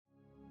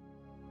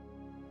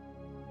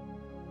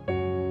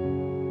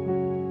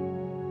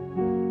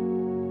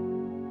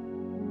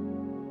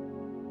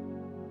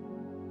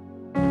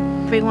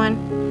everyone,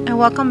 and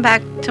welcome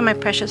back to my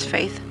precious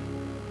faith.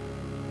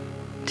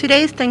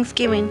 Today is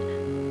Thanksgiving.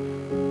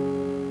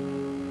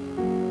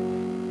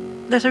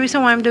 There's a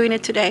reason why I'm doing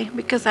it today,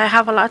 because I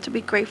have a lot to be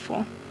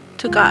grateful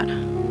to God.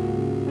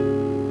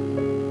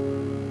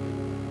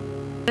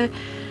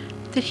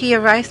 That He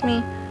arise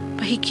me,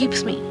 but He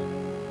keeps me.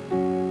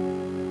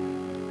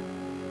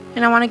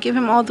 And I want to give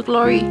Him all the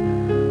glory.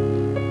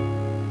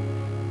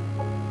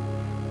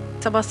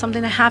 It's about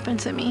something that happened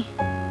to me.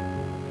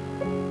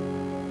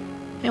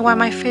 And why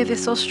my faith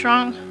is so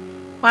strong.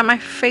 Why my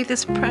faith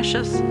is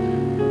precious.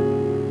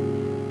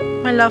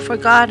 My love for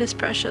God is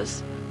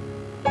precious.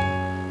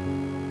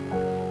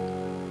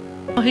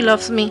 Oh, He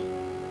loves me.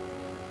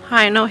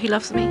 I know He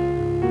loves me.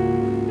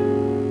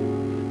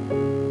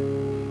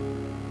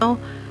 Oh,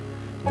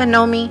 that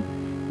know me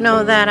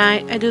know that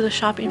I do the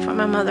shopping for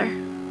my mother.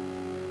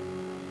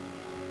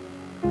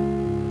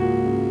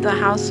 The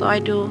house, so I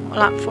do a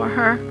lot for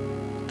her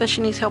that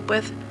she needs help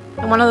with.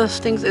 And one of those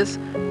things is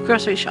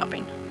grocery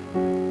shopping.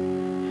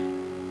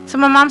 So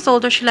my mom's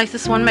older. She likes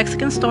this one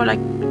Mexican store, like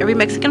every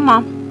Mexican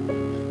mom.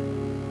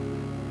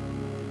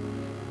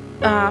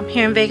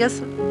 Here in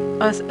Vegas,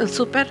 El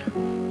Super.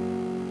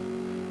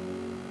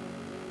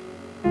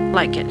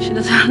 Like it. She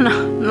doesn't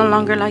no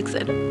longer likes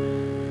it.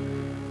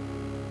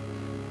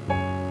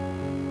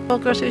 Well,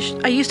 groceries.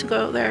 I used to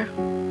go there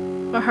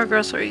for her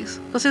groceries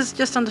because it's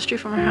just on the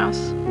street from her house.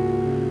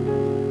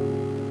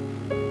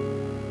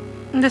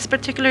 And this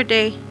particular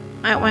day,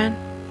 I went.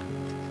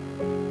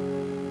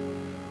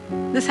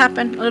 This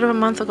happened a little over a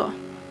month ago.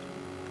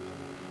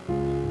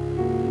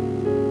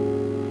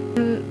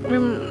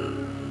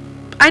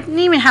 I didn't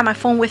even have my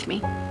phone with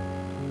me.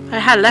 I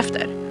had left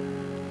it.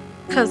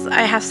 Because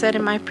I have said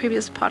in my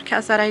previous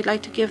podcast that I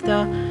like to give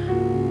the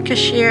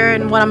cashier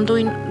and what I'm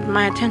doing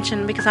my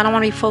attention, because I don't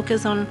want to be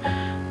focused on,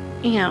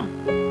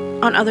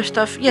 on other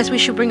stuff. Yes, we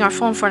should bring our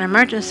phone for an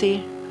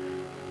emergency,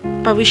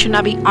 but we should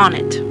not be on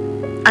it.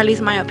 At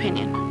least my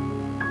opinion.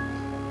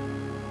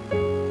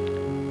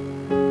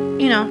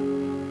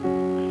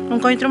 I'm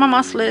going through my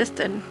mom's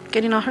list and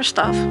getting all her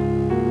stuff.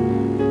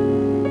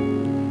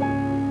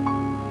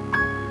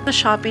 The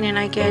shopping, and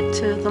I get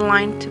to the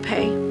line to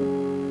pay.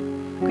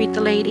 Greet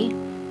the lady.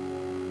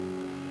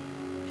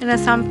 And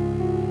as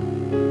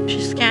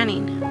she's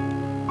scanning,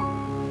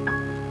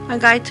 a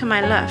guy to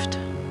my left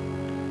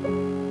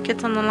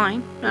gets on the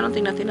line. I don't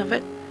think nothing of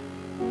it.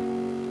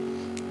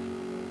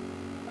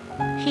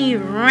 He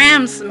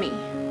rams me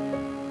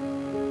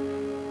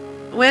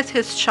with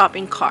his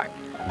shopping cart.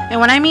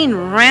 And when I mean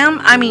ram,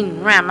 I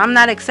mean ram. I'm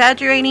not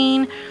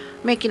exaggerating,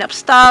 making up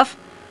stuff.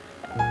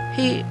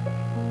 He,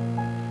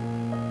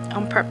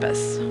 on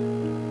purpose.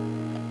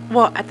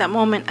 Well, at that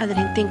moment, I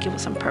didn't think it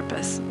was on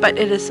purpose, but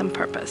it is on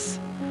purpose.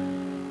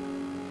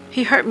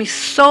 He hurt me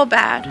so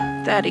bad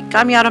that it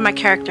got me out of my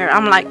character.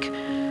 I'm like,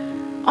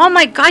 oh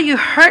my God, you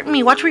hurt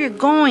me. Watch where you're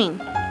going.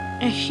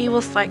 And he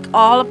was like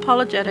all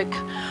apologetic.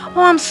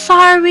 Oh, I'm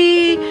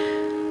sorry.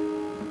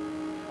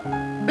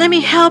 Let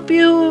me help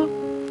you.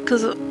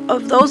 Because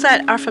of those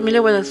that are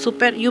familiar with El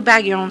Super, you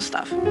bag your own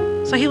stuff.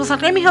 So he was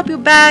like, let me help you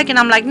bag. And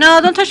I'm like, no,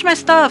 don't touch my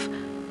stuff.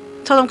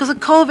 Told him because of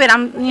COVID,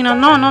 no,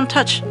 don't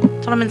touch.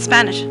 Told him in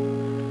Spanish.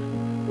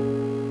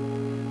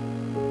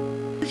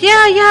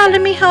 Yeah,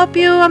 let me help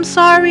you. I'm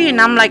sorry. And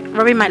I'm like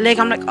rubbing my leg.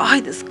 I'm like,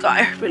 oh, this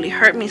guy really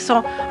hurt me.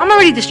 So I'm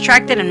already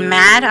distracted and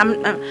mad.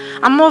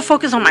 I'm more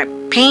focused on my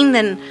pain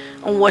than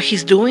on what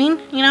he's doing,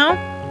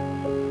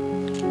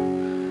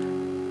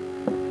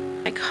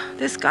 Like,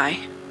 this guy.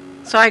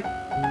 So I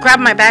grab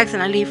my bags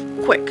and I leave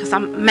quick because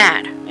I'm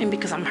mad and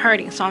because I'm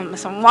hurting. So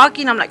as I'm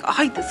walking, I'm like,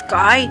 oh, this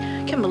guy,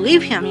 can't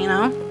believe him,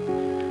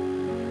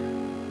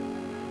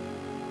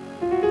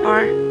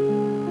 Or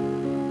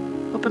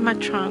open my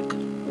trunk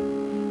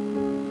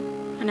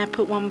and I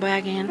put one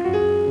bag in.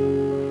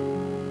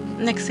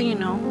 Next thing you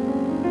know,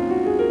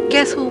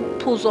 guess who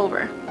pulls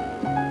over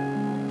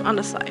on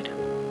the side?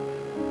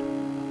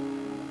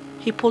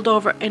 He pulled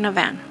over in a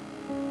van.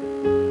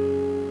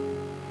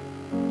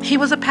 He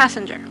was a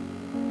passenger.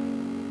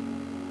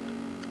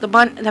 The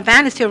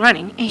van is still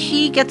running, and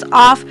he gets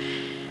off,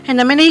 and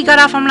the minute he got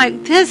off, I'm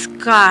like, this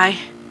guy.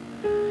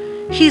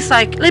 He's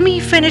like, let me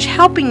finish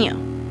helping you.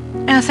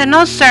 And I said,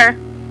 no, sir,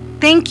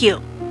 thank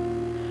you.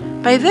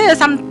 By this,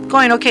 I'm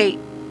going, okay,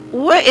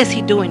 what is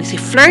he doing? Is he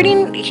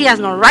flirting? He has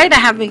no right. I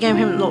haven't given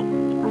him no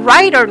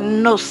right or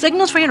no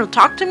signals for him to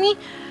talk to me.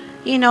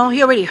 He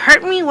already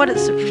hurt me. What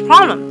is the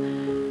problem?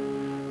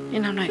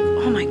 And I'm like,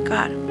 oh my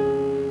God.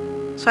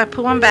 So I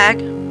put one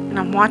bag, and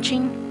I'm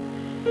watching.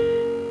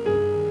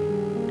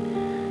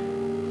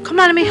 Come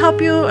on, let me help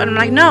you. And I'm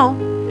like, no.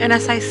 And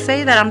as I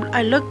say that,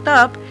 I looked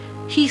up.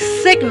 He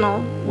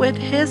signaled with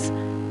his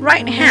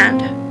right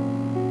hand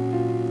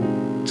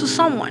to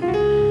someone.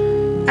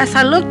 As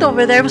I looked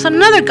over, there was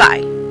another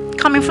guy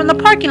coming from the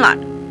parking lot.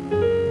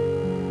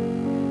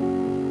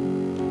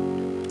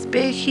 It's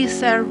big. He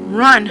said,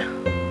 run.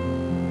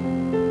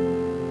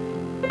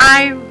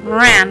 I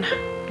ran,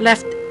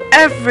 left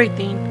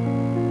everything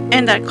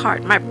in that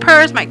cart. My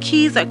purse, my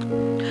keys, the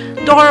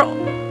door,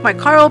 my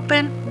car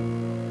open.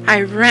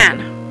 I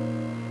ran.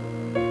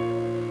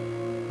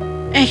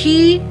 And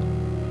he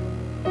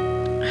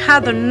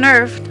had the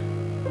nerve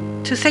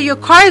to say, your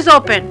car is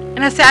open.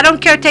 And I said, I don't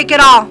care, take it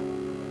all.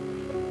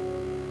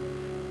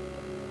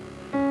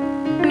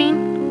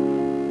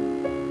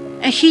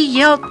 And he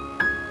yelled,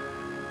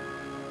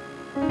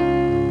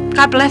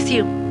 God bless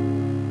you.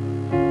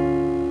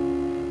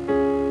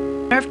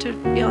 Nerve to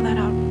yell that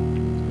out.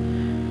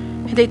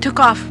 And they took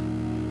off,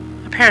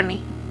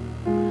 apparently.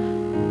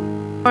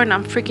 And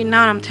I'm freaking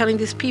out. I'm telling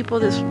these people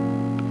this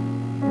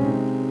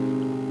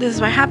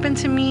is what happened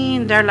to me,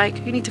 and they're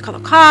like, you need to call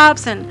the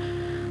cops and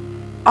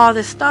all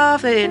this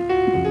stuff. They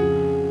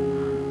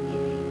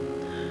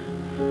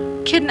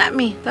kidnap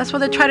me. That's what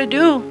they try to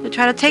do. They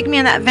try to take me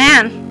in that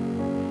van,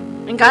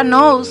 and God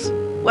knows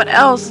what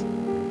else.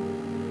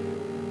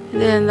 And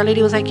then the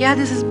lady was like, yeah,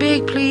 this is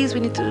big, please, we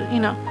need to, you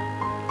know.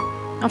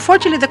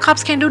 Unfortunately, the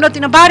cops can't do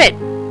nothing about it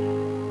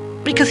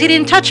because he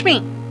didn't touch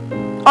me.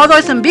 Although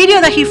it's in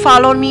video that he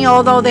followed me,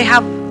 although they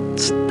have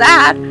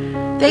that,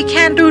 they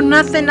can't do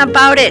nothing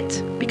about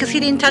it because he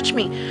didn't touch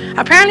me.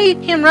 Apparently,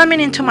 him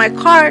running into my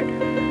car,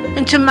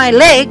 into my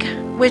leg,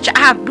 which I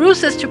have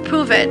bruises to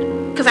prove it,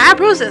 because I have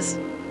bruises.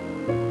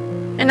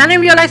 And I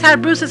didn't realize I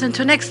had bruises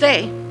until next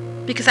day,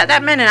 because at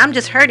that minute, I'm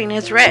just hurting.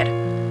 It's red.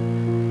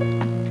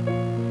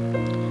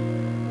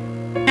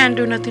 Can't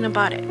do nothing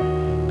about it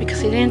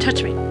because he didn't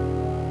touch me.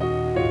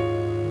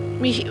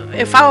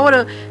 If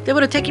they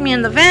would have taken me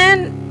in the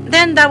van,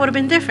 then that would have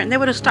been different. They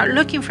would have started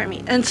looking for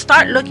me,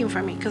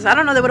 because I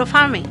don't know, they would have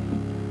found me.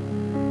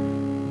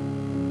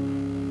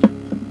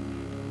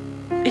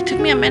 It took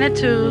me a minute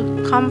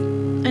to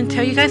come and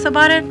tell you guys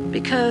about it,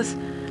 because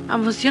I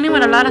was dealing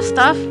with a lot of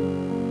stuff.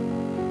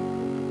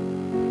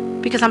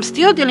 Because I'm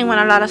still dealing with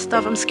a lot of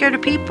stuff. I'm scared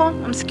of people.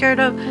 I'm scared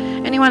of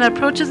anyone that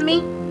approaches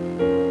me.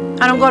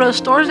 I don't go to the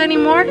stores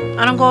anymore.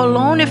 I don't go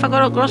alone if I go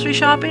to grocery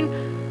shopping.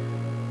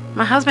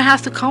 My husband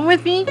has to come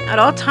with me at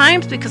all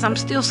times because I'm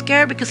still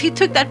scared, because he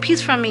took that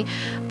peace from me.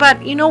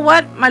 But you know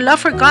what? My love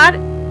for God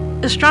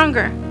is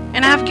stronger,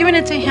 and I have given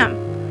it to him.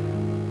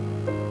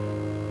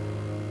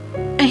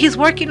 And he's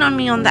working on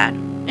me on that.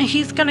 And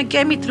he's going to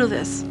get me through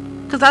this,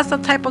 because that's the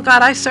type of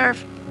God I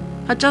serve.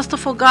 A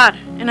justified God,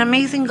 an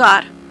amazing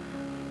God.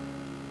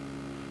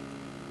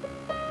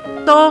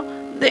 So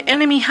the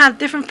enemy had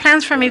different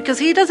plans for me, because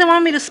he doesn't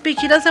want me to speak.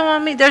 He doesn't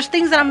want me. There's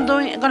things that I'm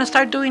going to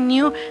start doing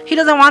new. He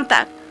doesn't want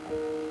that.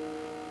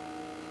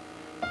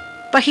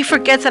 But he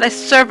forgets that I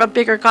serve a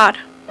bigger God.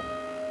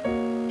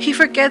 He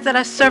forgets that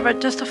I serve a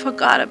justified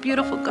God, a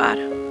beautiful God.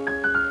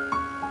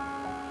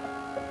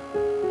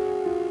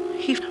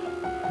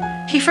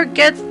 He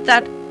forgets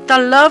that the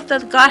love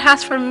that God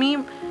has for me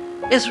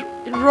is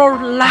roar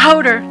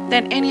louder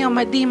than any of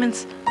my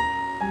demons.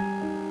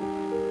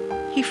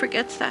 He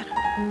forgets that.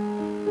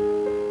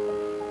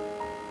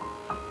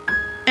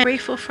 I'm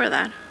grateful for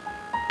that,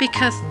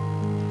 because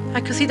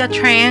I could see that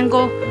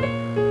triangle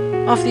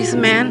of these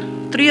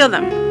men, 3 of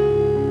them.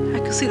 I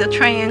could see the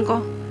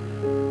triangle.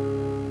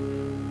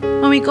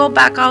 When we go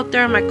back out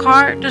there in my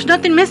car, there's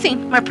nothing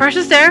missing. My purse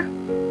is there.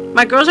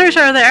 My groceries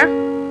are there.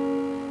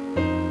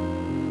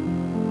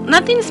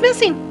 Nothing is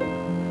missing.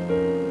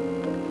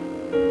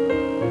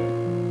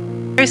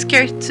 Very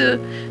scary to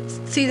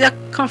see the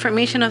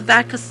confirmation of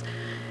that, because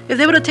if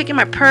they would have taken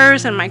my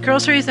purse and my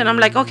groceries, and I'm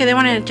like, okay, they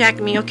wanted to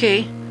jack me,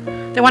 okay.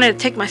 They wanted to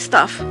take my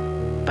stuff.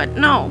 But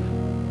no.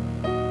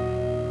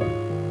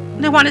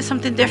 They wanted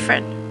something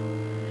different.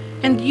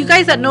 And you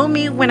guys that know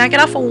me, when I get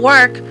off of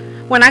work,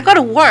 when I go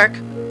to work,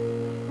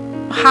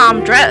 how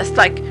I'm dressed,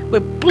 like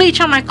with bleach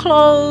on my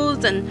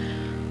clothes and,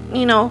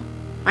 you know,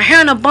 my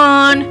hair in a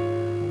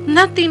bun,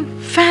 nothing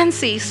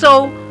fancy.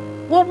 So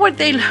what were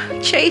they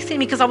chasing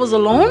me? Because I was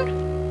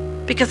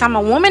alone? Because I'm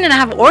a woman and I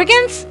have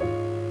organs?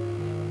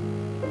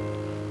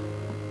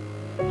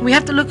 We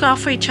have to look out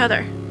for each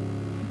other.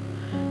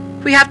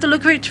 We have to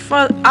look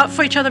out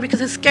for each other,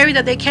 because it's scary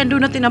that they can't do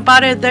nothing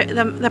about it.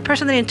 The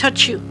person that didn't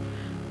touch you.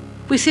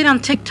 We see it on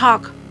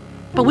TikTok,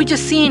 but we're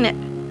just seeing it.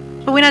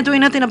 But we're not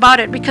doing nothing about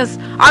it, because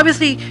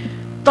obviously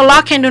the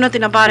law can't do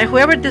nothing about it.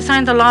 Whoever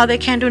designed the law, they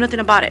can't do nothing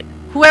about it.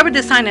 Whoever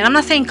designed it. I'm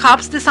not saying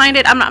cops designed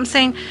it. I'm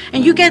saying,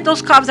 and you get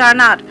those cops that are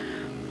not.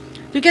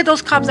 You get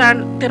those cops that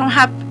they don't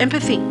have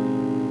empathy.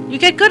 You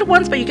get good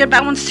ones, but you get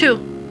bad ones too.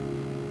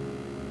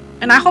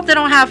 And I hope they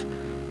don't have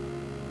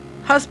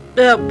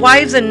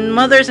wives and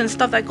mothers and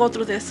stuff that go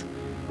through this.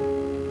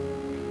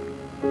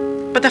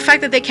 But the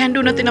fact that they can't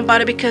do nothing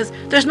about it, because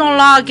there's no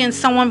law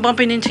against someone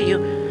bumping into you.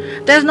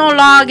 There's no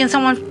law against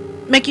someone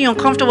making you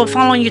uncomfortable,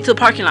 following you to the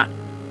parking lot.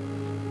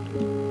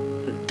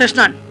 There's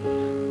none.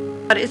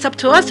 But it's up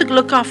to us to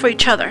look out for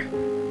each other.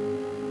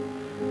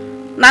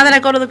 Now that I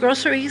go to the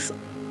groceries,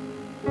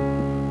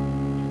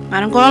 I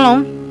don't go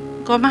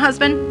alone. I go with my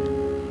husband.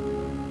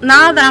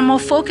 Now that I'm more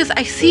focused,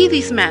 I see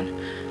these men.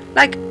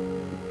 Like,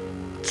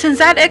 since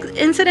that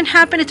incident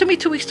happened, it took me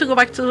 2 weeks to go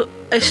back to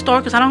a store,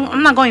 because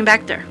I'm not going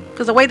back there,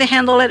 because the way they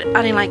handle it,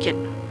 I didn't like it.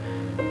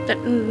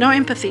 No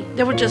empathy.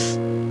 They were just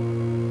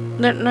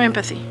no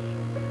empathy.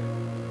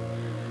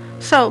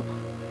 So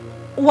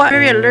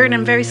very alert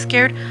and very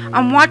scared.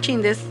 I'm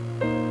watching this,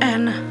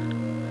 and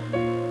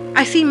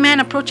I see men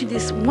approaching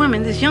these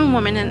women, this young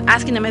woman, and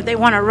asking them if they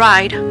want to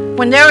ride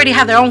when they already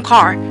have their own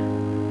car.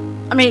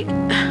 I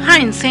mean, how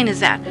insane is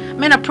that?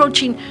 Men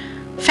approaching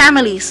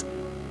families.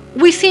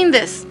 We've seen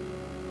this.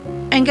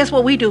 And guess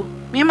what we do?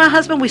 Me and my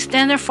husband, we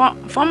stand there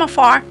from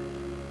afar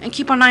and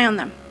keep an eye on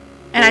them.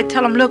 And I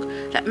tell them, look,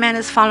 that man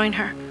is following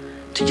her.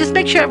 To just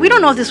make sure, we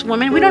don't know this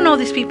woman, we don't know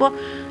these people.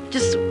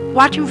 Just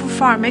watching from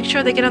far, make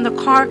sure they get in the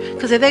car.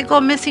 Because if they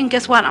go missing,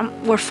 guess what?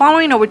 We're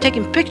following, or we're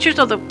taking pictures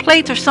of the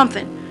plates or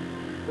something.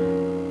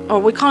 Or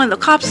we're calling the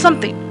cops,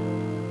 something.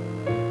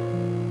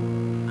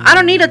 I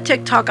don't need a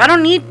TikTok. I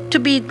don't need to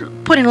be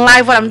putting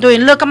live what I'm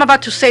doing. Look, I'm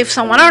about to save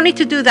someone. I don't need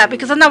to do that,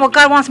 because that's not what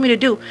God wants me to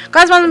do.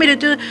 God wants me to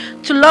do,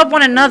 to love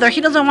one another. He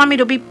doesn't want me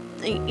to be,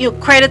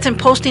 credits and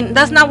posting.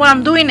 That's not what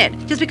I'm doing it.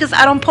 Just because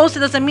I don't post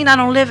it doesn't mean I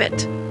don't live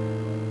it.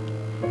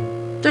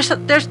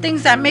 There's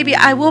things that maybe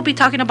I will be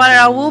talking about it,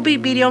 I will be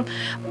videoing,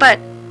 but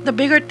the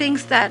bigger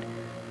things that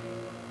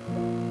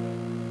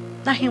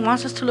He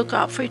wants us to look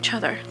out for each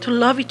other, to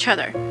love each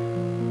other.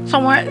 So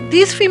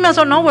these females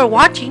don't know we're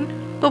watching,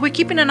 but we're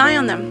keeping an eye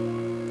on them.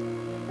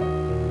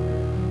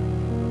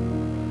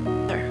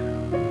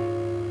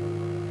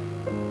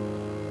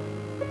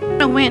 We're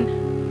gonna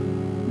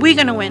win. We're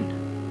gonna win.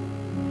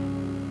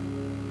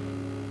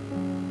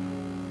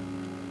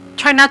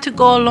 Try not to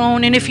go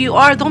alone, and if you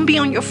are, don't be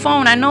on your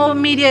phone. I know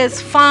media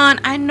is fun,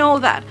 I know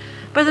that,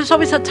 but there's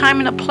always a time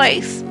and a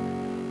place.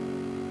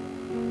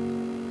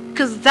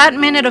 Because that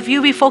minute of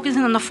you be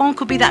focusing on the phone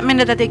could be that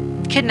minute that they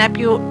kidnap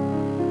you.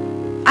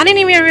 I didn't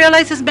even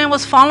realize this man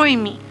was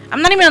following me.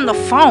 I'm not even on the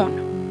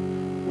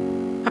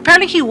phone.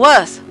 Apparently he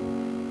was.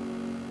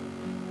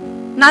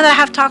 Now that I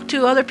have talked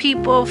to other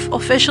people,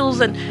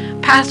 officials and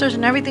pastors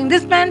and everything,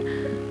 this man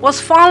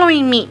was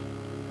following me.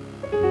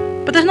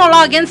 But there's no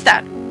law against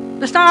that.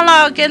 There's not a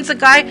law against a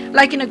guy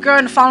liking a girl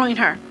and following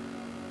her.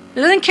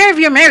 They doesn't care if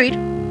you're married.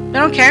 They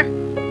don't care.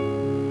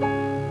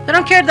 They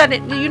don't care that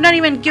you're not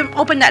even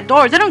open that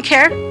door. They don't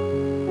care.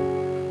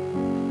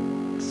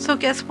 So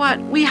guess what?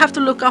 We have to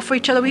look out for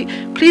each other.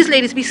 Please,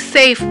 ladies, be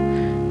safe.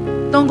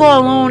 Don't go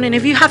alone. And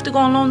if you have to go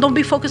alone, don't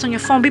be focused on your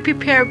phone. Be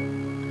prepared.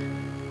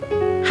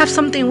 Have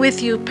something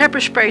with you. Pepper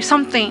spray,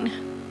 something.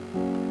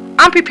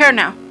 I'm prepared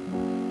now.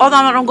 Although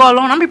I don't go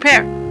alone, I'm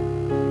prepared.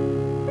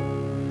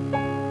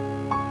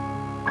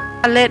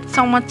 I let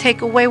someone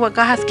take away what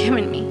God has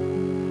given me.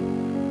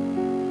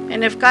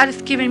 And if God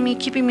is giving me,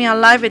 keeping me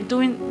alive and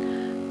doing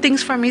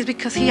things for me, is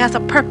because He has a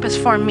purpose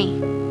for me.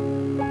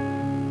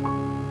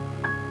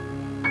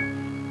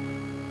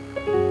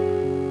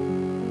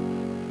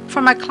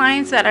 For my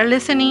clients that are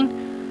listening,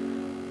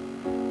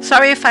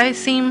 sorry if I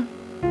seem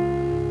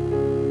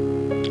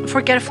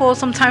forgetful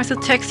sometimes to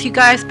text you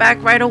guys back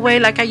right away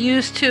like I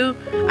used to.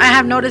 I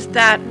have noticed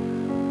that.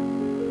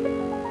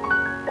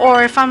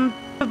 Or if I'm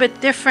a bit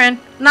different,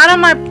 not on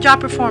my job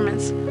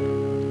performance.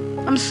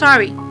 I'm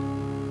sorry.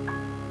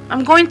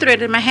 I'm going through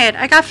it in my head.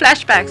 I got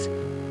flashbacks.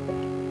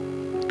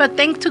 But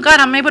thanks to God,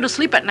 I'm able to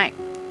sleep at night.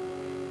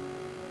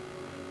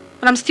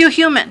 But I'm still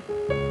human.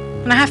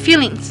 And I have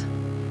feelings.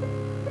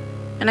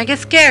 And I get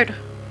scared.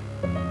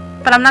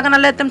 But I'm not going to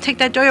let them take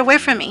that joy away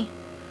from me.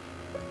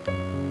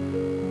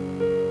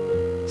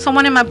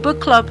 Someone in my book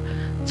club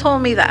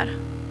told me that.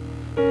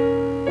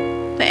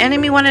 The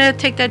enemy wanted to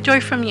take that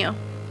joy from you.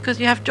 Because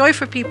you have joy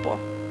for people.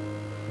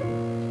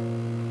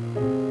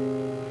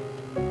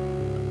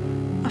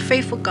 A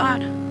faithful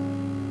God.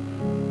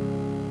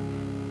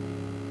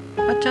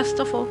 A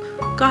justifiable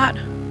God.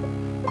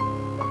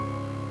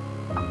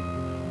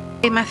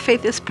 My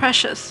faith is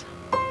precious.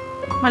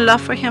 My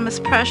love for Him is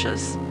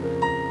precious.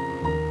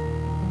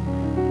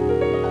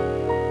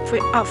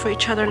 Out for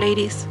each other,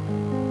 ladies.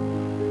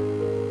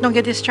 Don't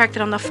get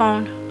distracted on the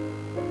phone.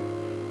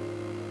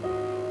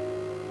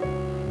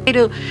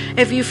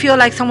 If you feel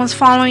like someone's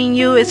following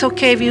you, it's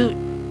okay if you...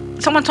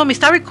 Someone told me,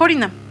 start recording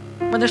them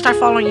when they start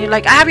following you.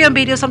 Like, I have you on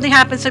video, something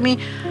happens to me,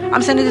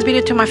 I'm sending this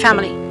video to my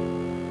family.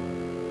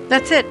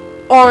 That's it.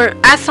 Or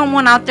ask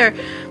someone out there,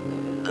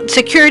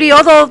 security,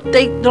 although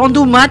they don't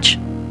do much,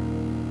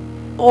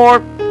 or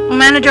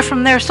manager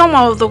from there,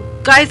 someone of the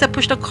guys that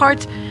push the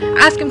carts,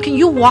 ask him, can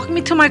you walk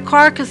me to my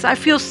car, because I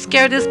feel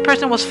scared this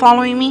person was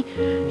following me.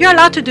 You're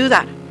allowed to do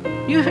that.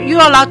 You're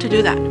allowed to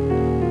do that.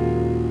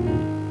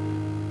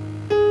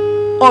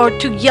 Or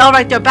to yell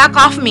right there, back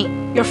off me,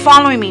 you're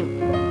following me.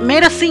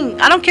 Made a scene.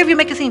 I don't care if you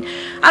make a scene.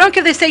 I don't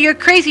care if they say you're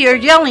crazy or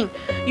yelling.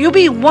 You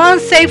be one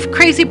safe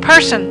crazy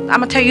person. I'm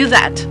gonna tell you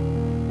that.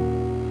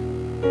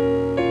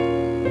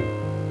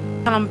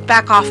 Tell them,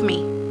 back off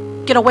me,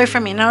 get away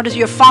from me. Notice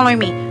you're following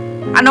me.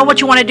 I know what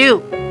you want to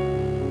do.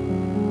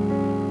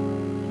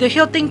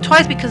 He'll think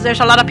twice because there's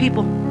a lot of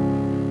people.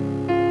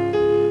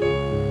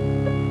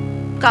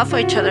 God for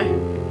each other.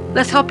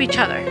 Let's help each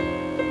other.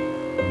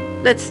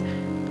 Let's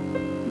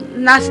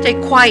not stay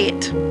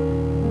quiet.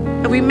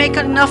 If we make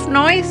enough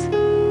noise,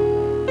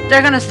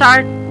 they're gonna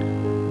start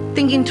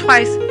thinking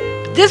twice.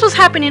 This was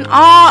happening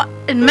all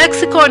in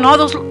Mexico and all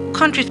those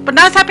countries, but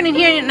now it's happening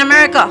here in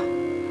America.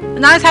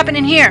 Now it's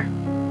happening here.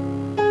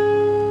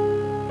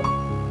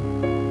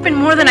 happened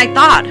more than I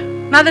thought.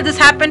 Now that this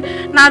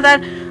happened, now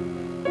that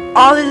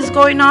all this is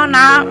going on,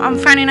 now I'm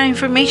finding out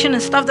information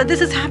and stuff that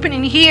this is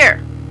happening here.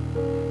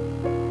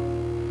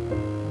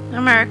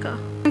 America.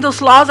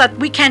 Those laws that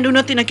we can't do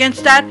nothing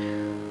against that,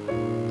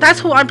 that's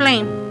who I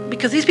blame.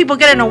 Because these people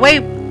getting away,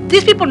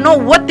 these people know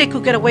what they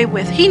could get away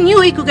with. He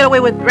knew he could get away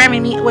with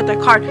ramming me with their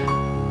car.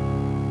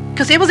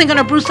 Because he wasn't going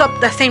to bruise up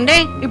that same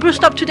day. He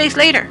bruised up 2 days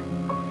later.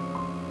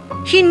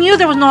 He knew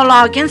there was no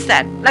law against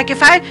that. Like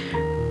if I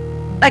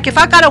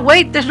got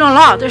away, there's no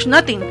law. There's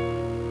nothing.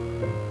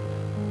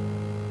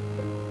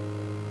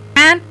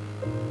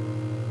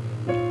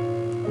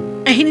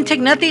 And he didn't take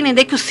nothing, and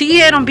they could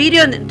see it on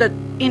video, and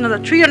the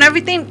tree and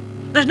everything.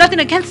 There's nothing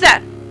against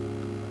that.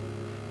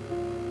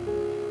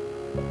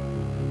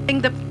 I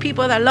think the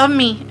people that love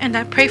me and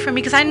that pray for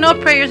me, because I know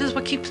prayers is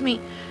what keeps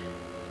me.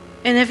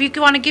 And if you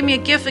want to give me a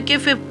gift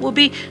it will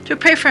be to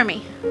pray for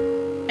me.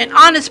 An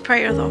honest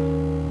prayer though,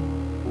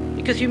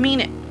 because you mean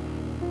it.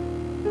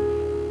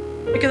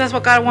 Because that's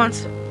what God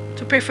wants,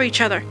 to pray for each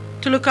other,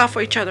 to look out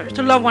for each other,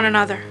 to love one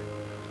another.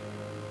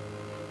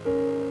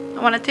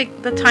 I want to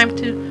take the time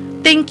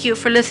to thank you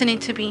for listening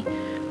to me.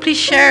 Please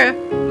share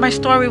my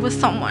story with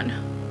someone.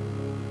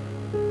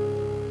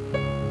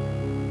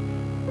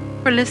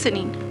 For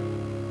listening.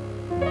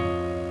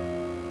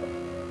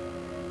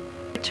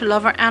 To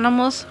love our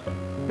animals,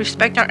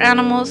 respect our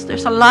animals.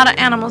 There's a lot of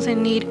animals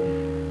in need.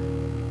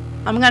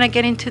 I'm going to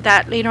get into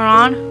that later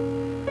on.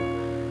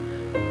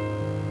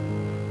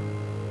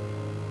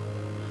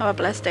 Have a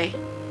blessed day.